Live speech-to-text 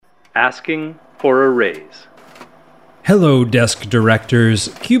Asking for a raise. Hello, desk directors,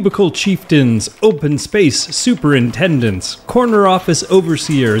 cubicle chieftains, open space superintendents, corner office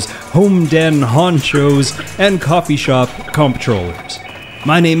overseers, home den honchos, and coffee shop comptrollers.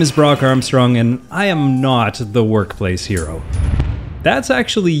 My name is Brock Armstrong, and I am not the workplace hero. That's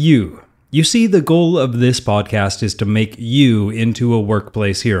actually you. You see, the goal of this podcast is to make you into a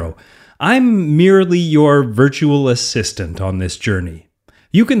workplace hero. I'm merely your virtual assistant on this journey.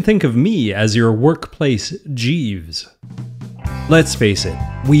 You can think of me as your workplace Jeeves. Let's face it,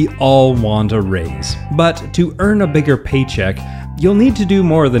 we all want a raise, but to earn a bigger paycheck, you'll need to do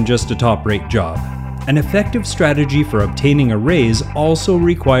more than just a top-rate job. An effective strategy for obtaining a raise also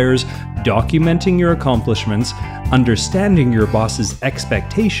requires documenting your accomplishments, understanding your boss's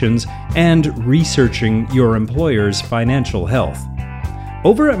expectations, and researching your employer's financial health.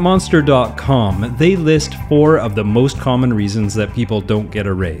 Over at Monster.com, they list 4 of the most common reasons that people don't get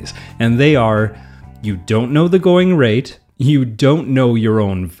a raise, and they are: you don't know the going rate, you don't know your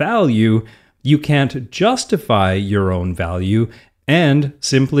own value, you can't justify your own value, and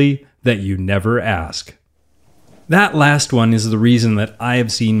simply that you never ask. That last one is the reason that I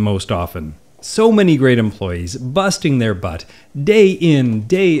have seen most often. So many great employees busting their butt, day in,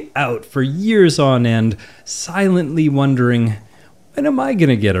 day out, for years on end, silently wondering, when am I going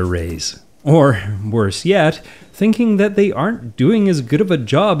to get a raise? Or, worse yet, thinking that they aren't doing as good of a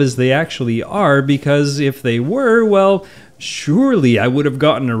job as they actually are, because if they were, well, surely I would have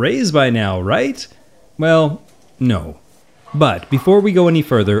gotten a raise by now, right? Well, no. But before we go any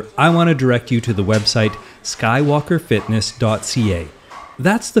further, I want to direct you to the website skywalkerfitness.ca.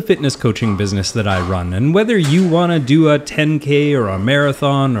 That's the fitness coaching business that I run, and whether you want to do a 10K or a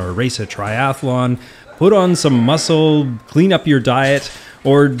marathon or race a triathlon, put on some muscle, clean up your diet,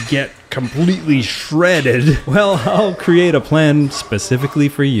 or get completely shredded, well, I'll create a plan specifically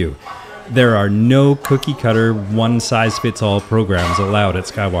for you. There are no cookie-cutter, one-size-fits-all programs allowed at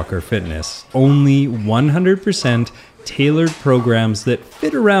Skywalker Fitness. Only 100% tailored programs that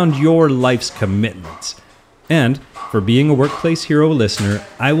fit around your life's commitments. And for being a Workplace Hero listener,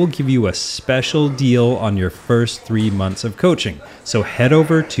 I will give you a special deal on your first 3 months of coaching. So head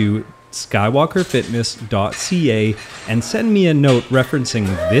over to skywalkerfitness.ca and send me a note referencing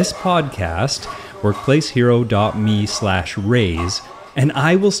this podcast, workplacehero.me/raise, and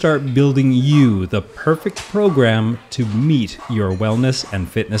I will start building you the perfect program to meet your wellness and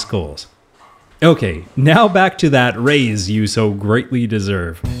fitness goals. Okay, now back to that raise you so greatly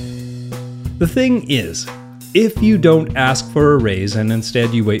deserve. The thing is, if you don't ask for a raise and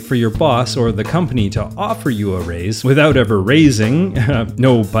instead you wait for your boss or the company to offer you a raise without ever raising,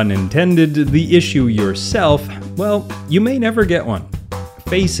 no pun intended, the issue yourself, well, you may never get one.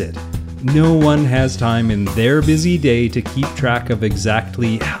 Face it, no one has time in their busy day to keep track of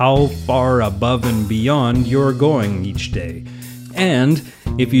exactly how far above and beyond you're going each day. And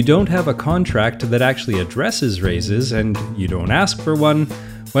if you don't have a contract that actually addresses raises and you don't ask for one,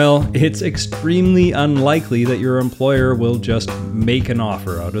 well, it's extremely unlikely that your employer will just make an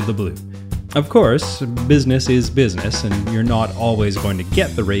offer out of the blue. Of course, business is business, and you're not always going to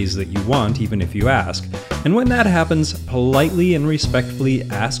get the raise that you want, even if you ask. And when that happens, politely and respectfully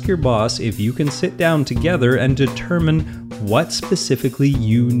ask your boss if you can sit down together and determine what specifically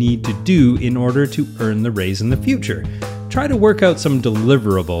you need to do in order to earn the raise in the future. Try to work out some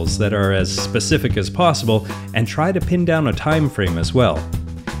deliverables that are as specific as possible, and try to pin down a time frame as well.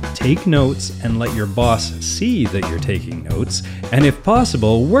 Take notes and let your boss see that you're taking notes, and if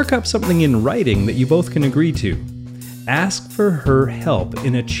possible, work up something in writing that you both can agree to. Ask for her help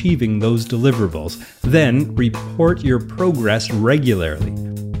in achieving those deliverables, then report your progress regularly.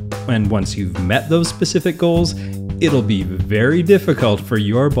 And once you've met those specific goals, it'll be very difficult for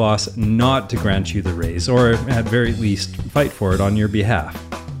your boss not to grant you the raise, or at very least fight for it on your behalf.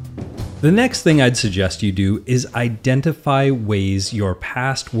 The next thing I'd suggest you do is identify ways your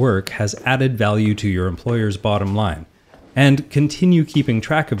past work has added value to your employer's bottom line. And continue keeping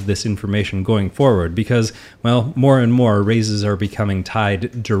track of this information going forward because, well, more and more raises are becoming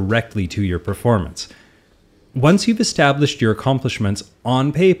tied directly to your performance. Once you've established your accomplishments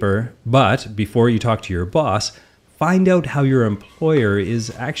on paper, but before you talk to your boss, find out how your employer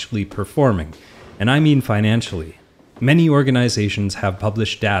is actually performing. And I mean financially. Many organizations have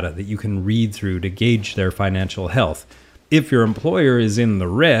published data that you can read through to gauge their financial health. If your employer is in the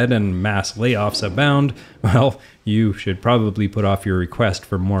red and mass layoffs abound, well, you should probably put off your request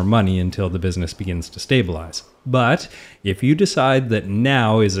for more money until the business begins to stabilize. But if you decide that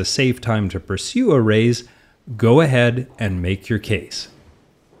now is a safe time to pursue a raise, go ahead and make your case.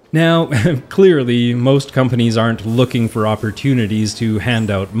 Now, clearly, most companies aren't looking for opportunities to hand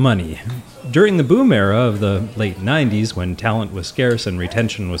out money. During the boom era of the late 90s, when talent was scarce and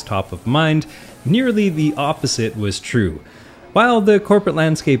retention was top of mind, nearly the opposite was true. While the corporate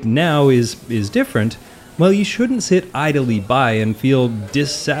landscape now is different, well, you shouldn't sit idly by and feel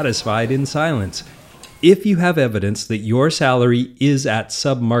dissatisfied in silence. If you have evidence that your salary is at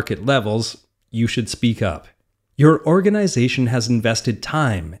sub-market levels, you should speak up. Your organization has invested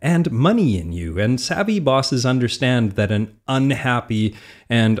time and money in you, and savvy bosses understand that an unhappy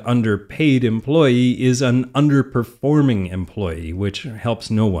and underpaid employee is an underperforming employee, which helps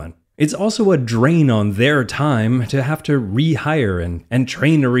no one. It's also a drain on their time to have to rehire and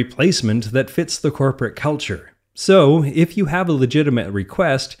train a replacement that fits the corporate culture. So, if you have a legitimate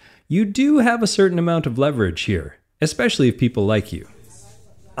request, you do have a certain amount of leverage here, especially if people like you.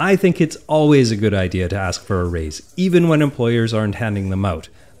 I think it's always a good idea to ask for a raise, even when employers aren't handing them out,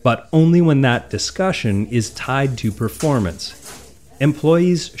 but only when that discussion is tied to performance.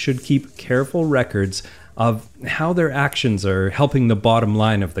 Employees should keep careful records of how their actions are helping the bottom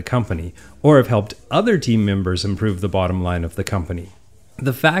line of the company, or have helped other team members improve the bottom line of the company.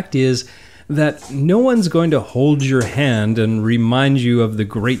 The fact is that no one's going to hold your hand and remind you of the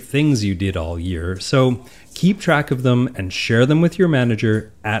great things you did all year, so keep track of them and share them with your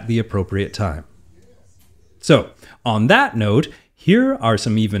manager at the appropriate time. So, on that note, here are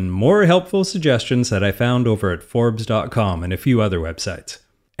some even more helpful suggestions that I found over at Forbes.com and a few other websites.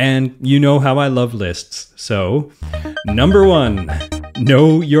 And you know how I love lists, so number 1,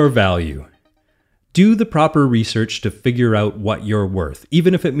 know your value. Do the proper research to figure out what you're worth,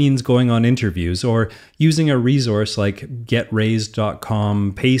 even if it means going on interviews or using a resource like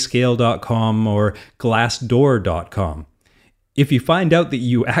GetRaised.com, Payscale.com, or Glassdoor.com. If you find out that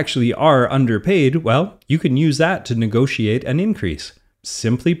you actually are underpaid, well, you can use that to negotiate an increase.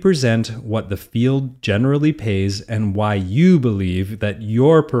 Simply present what the field generally pays and why you believe that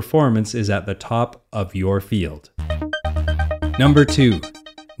your performance is at the top of your field. Number 2,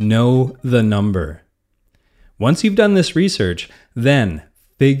 know the number. Once you've done this research, then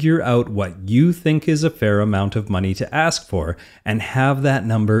figure out what you think is a fair amount of money to ask for and have that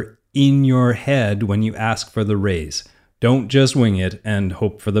number in your head when you ask for the raise. Don't just wing it and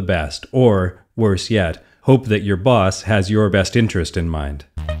hope for the best, or worse yet, hope that your boss has your best interest in mind.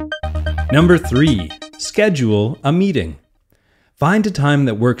 Number 3, schedule a meeting. Find a time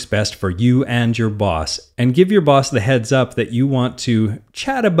that works best for you and your boss, and give your boss the heads up that you want to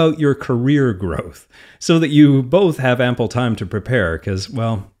chat about your career growth, so that you both have ample time to prepare, because,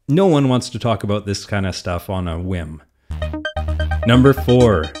 well, no one wants to talk about this kind of stuff on a whim. Number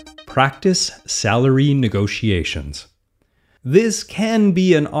 4, practice salary negotiations. This can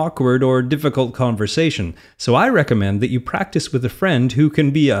be an awkward or difficult conversation, so I recommend that you practice with a friend who can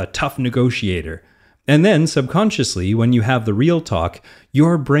be a tough negotiator. And then, subconsciously, when you have the real talk,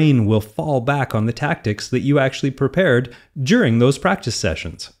 your brain will fall back on the tactics that you actually prepared during those practice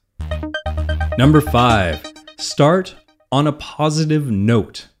sessions. Number 5, start on a positive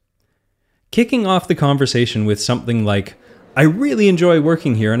note. Kicking off the conversation with something like, "I really enjoy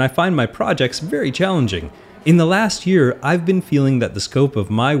working here and I find my projects very challenging. In the last year, I've been feeling that the scope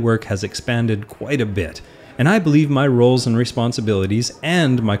of my work has expanded quite a bit, and I believe my roles and responsibilities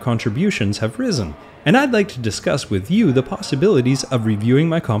and my contributions have risen. And I'd like to discuss with you the possibilities of reviewing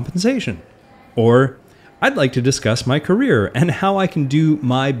my compensation." Or, "I'd like to discuss my career and how I can do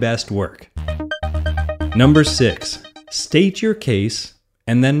my best work." Number 6, state your case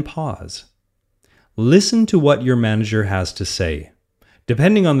and then pause. Listen to what your manager has to say.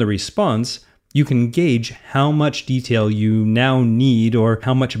 Depending on the response, you can gauge how much detail you now need or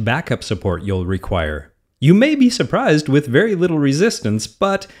how much backup support you'll require. You may be surprised with very little resistance,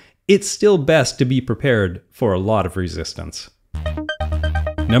 but it's still best to be prepared for a lot of resistance.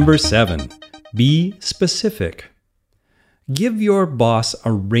 Number 7, be specific. Give your boss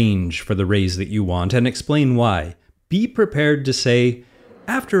a range for the raise that you want and explain why. Be prepared to say,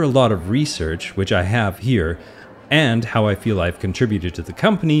 "After a lot of research, which I have here, and how I feel I've contributed to the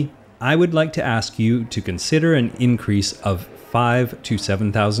company, I would like to ask you to consider an increase of $5,000 to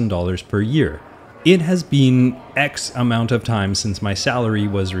 $7,000 per year. It has been X amount of time since my salary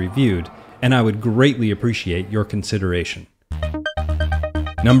was reviewed, and I would greatly appreciate your consideration."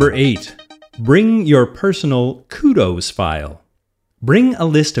 Number 8, bring your personal kudos file. Bring a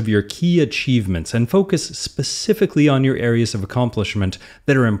list of your key achievements and focus specifically on your areas of accomplishment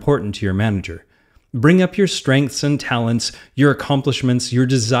that are important to your manager. Bring up your strengths and talents, your accomplishments, your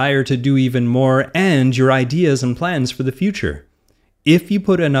desire to do even more, and your ideas and plans for the future. If you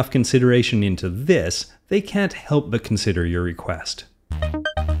put enough consideration into this, they can't help but consider your request.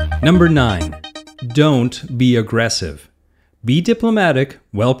 Number 9, don't be aggressive. Be diplomatic,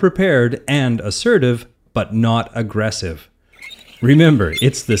 well-prepared, and assertive, but not aggressive. Remember,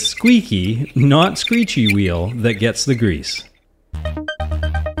 it's the squeaky, not screechy wheel that gets the grease.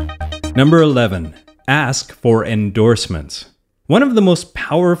 Number 11, ask for endorsements. One of the most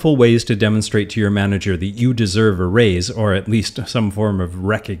powerful ways to demonstrate to your manager that you deserve a raise, or at least some form of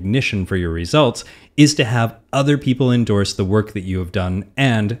recognition for your results, is to have other people endorse the work that you have done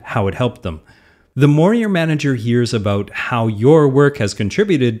and how it helped them. The more your manager hears about how your work has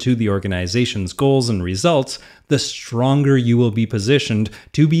contributed to the organization's goals and results, the stronger you will be positioned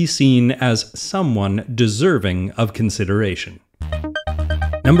to be seen as someone deserving of consideration.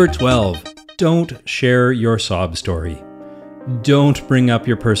 Number 12, don't share your sob story. Don't bring up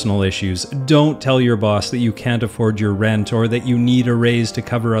your personal issues. Don't tell your boss that you can't afford your rent or that you need a raise to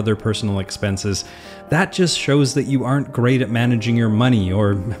cover other personal expenses. That just shows that you aren't great at managing your money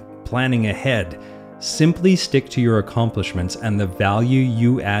or planning ahead. Simply stick to your accomplishments and the value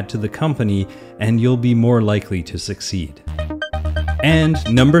you add to the company, and you'll be more likely to succeed. And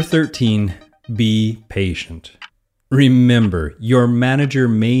number 13, be patient. Remember, your manager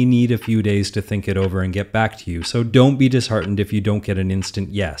may need a few days to think it over and get back to you, so don't be disheartened if you don't get an instant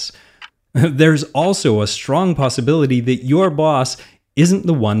yes. There's also a strong possibility that your boss isn't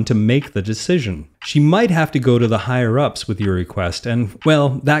the one to make the decision. She might have to go to the higher-ups with your request, and,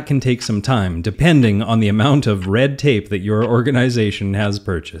 well, that can take some time, depending on the amount of red tape that your organization has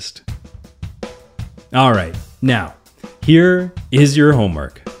purchased. All right, now, here is your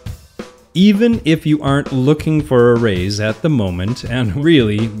homework. Even if you aren't looking for a raise at the moment, and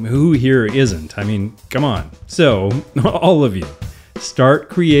really, who here isn't? I mean, come on. So, all of you, start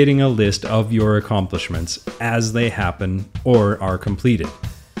creating a list of your accomplishments as they happen or are completed.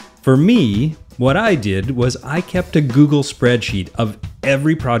 For me, what I did was I kept a Google spreadsheet of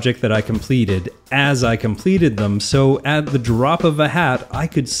every project that I completed as I completed them, so at the drop of a hat, I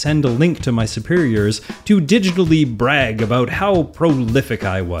could send a link to my superiors to digitally brag about how prolific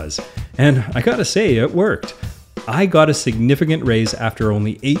I was. And I gotta say, it worked. I got a significant raise after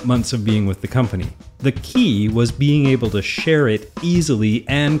only 8 months of being with the company. The key was being able to share it easily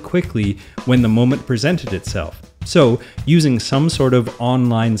and quickly when the moment presented itself. So, using some sort of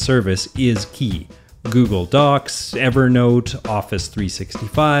online service is key. Google Docs, Evernote, Office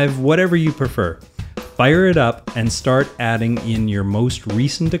 365, whatever you prefer. Fire it up and start adding in your most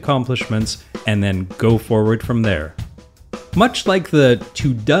recent accomplishments, and then go forward from there. Much like the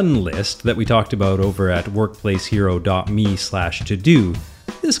to-done list that we talked about over at workplacehero.me/to-do,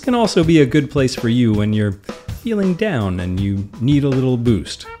 this can also be a good place for you when you're feeling down and you need a little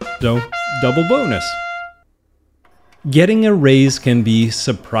boost. So, double bonus. Getting a raise can be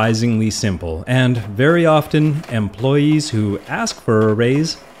surprisingly simple, and very often, employees who ask for a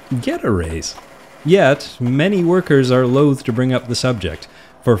raise get a raise. Yet, many workers are loath to bring up the subject,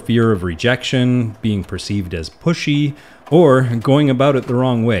 for fear of rejection, being perceived as pushy, or going about it the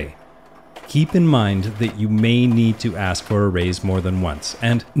wrong way. Keep in mind that you may need to ask for a raise more than once,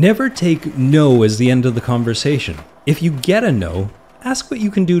 and never take no as the end of the conversation. If you get a no, ask what you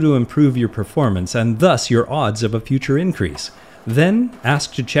can do to improve your performance and thus your odds of a future increase. Then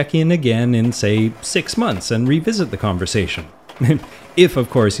ask to check in again in, say, 6 months and revisit the conversation. If, of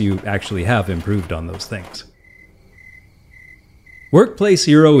course, you actually have improved on those things. Workplace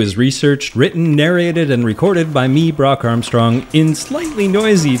Hero is researched, written, narrated, and recorded by me, Brock Armstrong, in slightly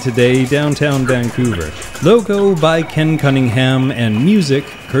noisy today downtown Vancouver. Logo by Ken Cunningham, and music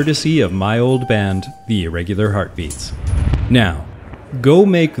courtesy of my old band, The Irregular Heartbeats. Now, go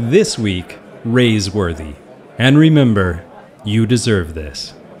make this week raise-worthy. And remember, you deserve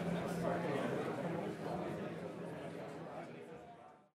this.